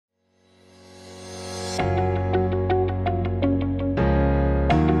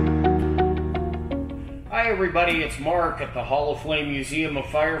everybody, it's Mark at the Hall of Flame Museum of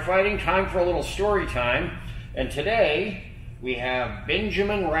Firefighting. Time for a little story time. And today we have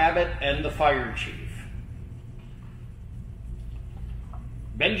Benjamin Rabbit and the Fire Chief.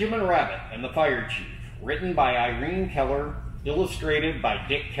 Benjamin Rabbit and the Fire Chief, written by Irene Keller, illustrated by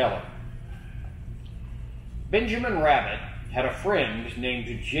Dick Keller. Benjamin Rabbit had a friend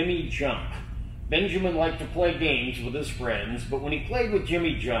named Jimmy Jump. Benjamin liked to play games with his friends, but when he played with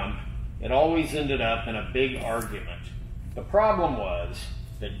Jimmy Jump, it always ended up in a big argument. The problem was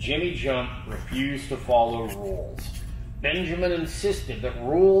that Jimmy Jump refused to follow rules. Benjamin insisted that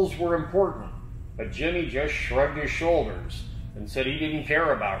rules were important, but Jimmy just shrugged his shoulders and said he didn't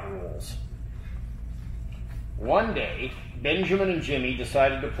care about rules. One day, Benjamin and Jimmy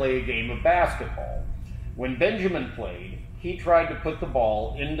decided to play a game of basketball. When Benjamin played, he tried to put the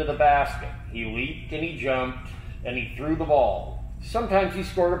ball into the basket. He leaped and he jumped and he threw the ball. Sometimes he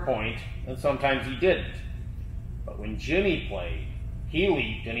scored a point, and sometimes he didn't. But when Jimmy played, he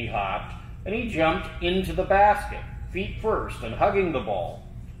leaped and he hopped, and he jumped into the basket, feet first and hugging the ball.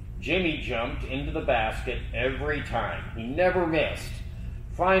 Jimmy jumped into the basket every time. He never missed.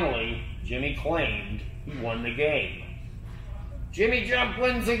 Finally, Jimmy claimed he won the game. "Jimmy Jump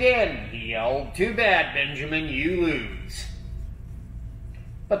wins again," he yelled. "Too bad, Benjamin, you lose."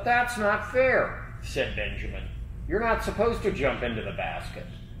 "But that's not fair," said Benjamin. "You're not supposed to jump into the basket.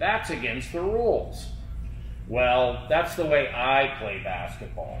 That's against the rules." "Well, that's the way I play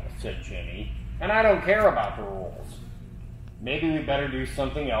basketball," said Jimmy, "and I don't care about the rules." "Maybe we better do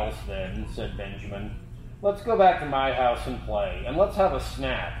something else then," said Benjamin. "Let's go back to my house and play, and let's have a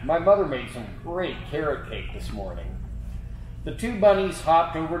snack. My mother made some great carrot cake this morning." The two bunnies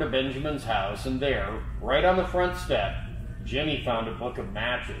hopped over to Benjamin's house, and there, right on the front step, Jimmy found a book of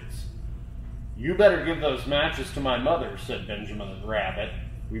matches. "You better give those matches to my mother," said Benjamin the Rabbit.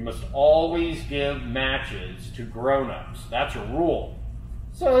 "We must always give matches to grown-ups. That's a rule."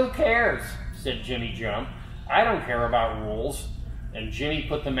 "So who cares?" said Jimmy Jump. "I don't care about rules." And Jimmy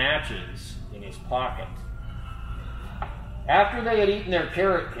put the matches in his pocket. After they had eaten their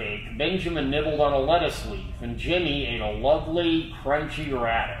carrot cake, Benjamin nibbled on a lettuce leaf, and Jimmy ate a lovely, crunchy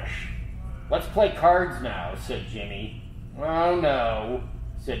radish. "Let's play cards now," said Jimmy. "Oh, no,"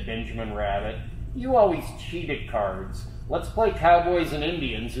 said Benjamin Rabbit. "You always cheat at cards. Let's play Cowboys and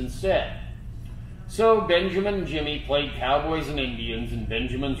Indians instead." So Benjamin and Jimmy played Cowboys and Indians in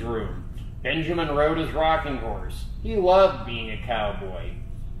Benjamin's room. Benjamin rode his rocking horse. He loved being a cowboy.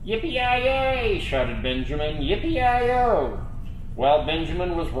 "Yippee-yi-yay!" shouted Benjamin. "Yippee-yi-yo!" While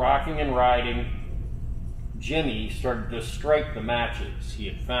Benjamin was rocking and riding, Jimmy started to strike the matches he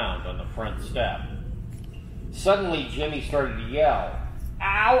had found on the front step. Suddenly, Jimmy started to yell.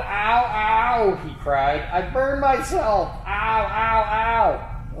 "Ow, ow, ow!" he cried. "I burned myself! Ow, ow, ow!"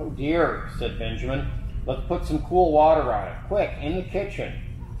 "Oh dear," said Benjamin. "Let's put some cool water on it. Quick, in the kitchen."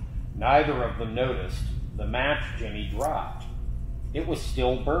 Neither of them noticed the match Jimmy dropped. It was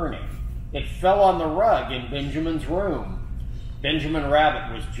still burning. It fell on the rug in Benjamin's room. Benjamin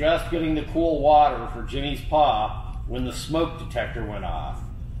Rabbit was just getting the cool water for Jimmy's paw when the smoke detector went off.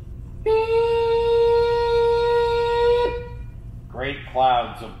 Beep! Great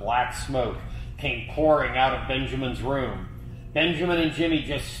clouds of black smoke came pouring out of Benjamin's room. Benjamin and Jimmy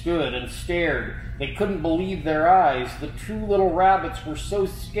just stood and stared. They couldn't believe their eyes. The two little rabbits were so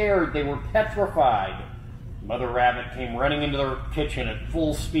scared they were petrified. Mother Rabbit came running into the kitchen at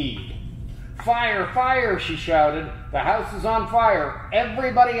full speed. "Fire, fire," she shouted. "The house is on fire.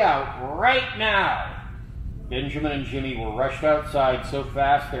 Everybody out, right now." Benjamin and Jimmy were rushed outside so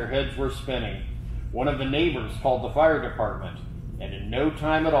fast their heads were spinning. One of the neighbors called the fire department, and in no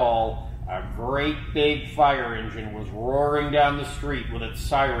time at all, a great big fire engine was roaring down the street with its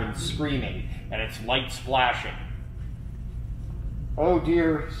sirens screaming and its lights flashing. "Oh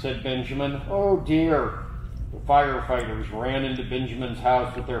dear," said Benjamin. "Oh dear." The firefighters ran into Benjamin's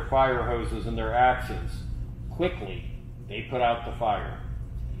house with their fire hoses and their axes. Quickly, they put out the fire.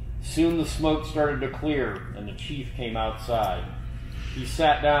 Soon the smoke started to clear, and the chief came outside. He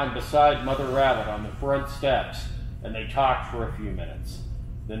sat down beside Mother Rabbit on the front steps, and they talked for a few minutes.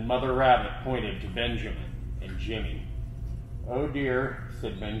 Then Mother Rabbit pointed to Benjamin and Jimmy. "Oh dear,"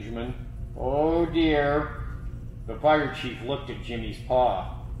 said Benjamin. "Oh dear." The fire chief looked at Jimmy's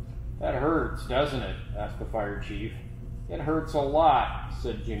paw. "That hurts, doesn't it?" asked the fire chief. "It hurts a lot,"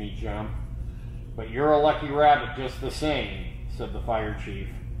 said Jimmy Jump. "But you're a lucky rabbit just the same," said the fire chief.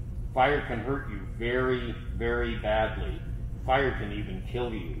 "Fire can hurt you very, very badly. Fire can even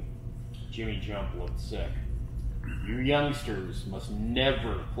kill you." Jimmy Jump looked sick. "You youngsters must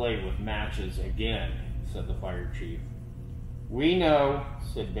never play with matches again," said the fire chief. "We know,"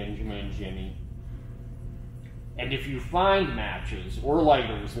 said Benjamin and Jimmy. And if you find matches or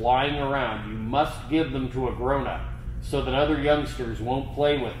lighters lying around, you must give them to a grown-up so that other youngsters won't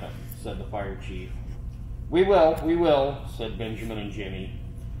play with them, said the fire chief. We will, said Benjamin and Jimmy.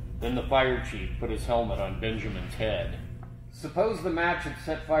 Then the fire chief put his helmet on Benjamin's head. Suppose the match had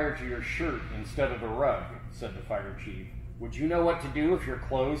set fire to your shirt instead of the rug, said the fire chief. Would you know what to do if your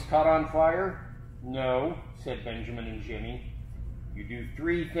clothes caught on fire? No, said Benjamin and Jimmy. You do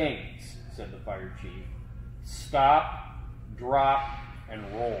 3 things, said the fire chief. Stop, drop, and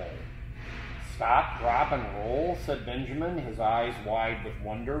roll. Stop, drop, and roll, said Benjamin, his eyes wide with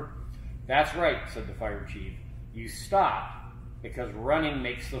wonder. That's right, said the fire chief. You stop because running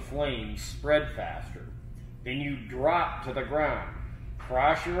makes the flames spread faster. Then you drop to the ground,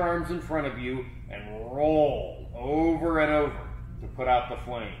 cross your arms in front of you, and roll over and over to put out the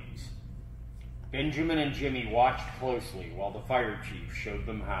flames. Benjamin and Jimmy watched closely while the fire chief showed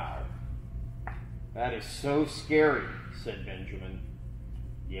them how. That is so scary, said Benjamin.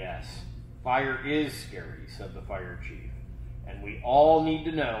 Yes, fire is scary, said the fire chief, and we all need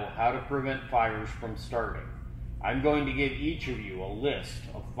to know how to prevent fires from starting. I'm going to give each of you a list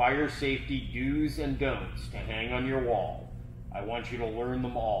of fire safety do's and don'ts to hang on your wall. I want you to learn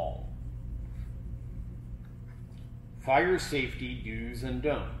them all. Fire safety do's and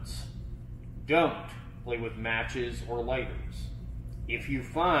don'ts. Don't play with matches or lighters. If you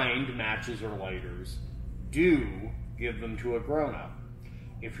find matches or lighters, do give them to a grown-up.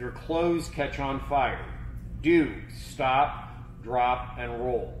 If your clothes catch on fire, do stop, drop, and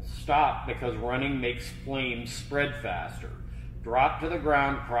roll. Stop because running makes flames spread faster. Drop to the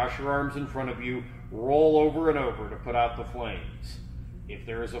ground, cross your arms in front of you, roll over and over to put out the flames. If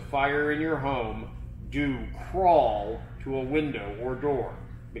there is a fire in your home, do crawl to a window or door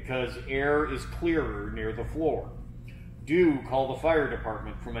because air is clearer near the floor. Do call the fire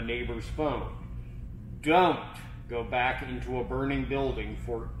department from a neighbor's phone. Don't go back into a burning building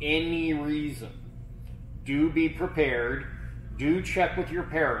for any reason. Do be prepared. Do check with your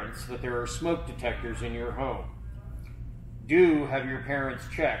parents that there are smoke detectors in your home. Do have your parents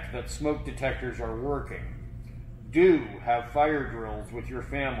check that smoke detectors are working. Do have fire drills with your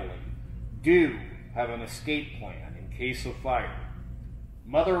family. Do have an escape plan in case of fire.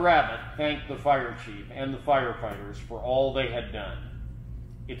 Mother Rabbit thanked the fire chief and the firefighters for all they had done.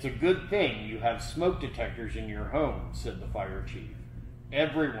 It's a good thing you have smoke detectors in your home, said the fire chief.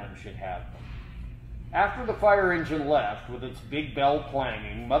 Everyone should have them. After the fire engine left with its big bell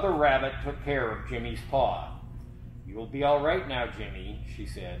clanging, Mother Rabbit took care of Jimmy's paw. You'll be all right now, Jimmy, she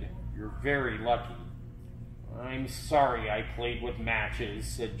said. You're very lucky. I'm sorry I played with matches,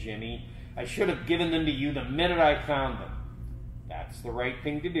 said Jimmy. I should have given them to you the minute I found them. That's the right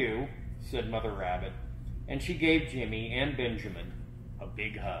thing to do, said Mother Rabbit, and she gave Jimmy and Benjamin a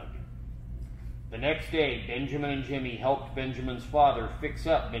big hug. The next day, Benjamin and Jimmy helped Benjamin's father fix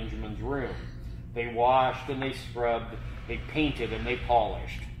up Benjamin's room. They washed and they scrubbed, they painted and they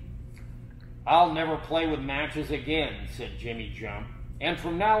polished. I'll never play with matches again, said Jimmy Jump, and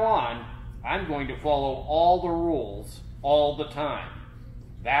from now on, I'm going to follow all the rules all the time.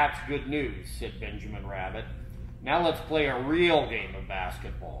 That's good news, said Benjamin Rabbit. Now let's play a real game of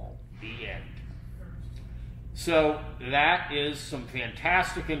basketball. The end. So that is some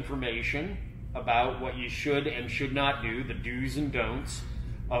fantastic information about what you should and should not do, the do's and don'ts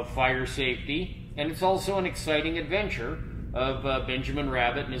of fire safety. And it's also an exciting adventure of Benjamin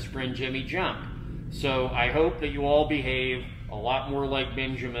Rabbit and his friend Jimmy Jump. So I hope that you all behave a lot more like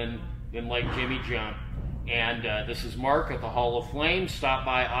Benjamin than like Jimmy Jump. And this is Mark at the Hall of Flame. Stop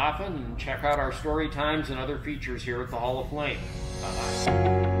by often and check out our story times and other features here at the Hall of Flame.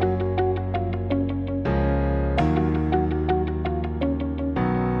 Bye-bye.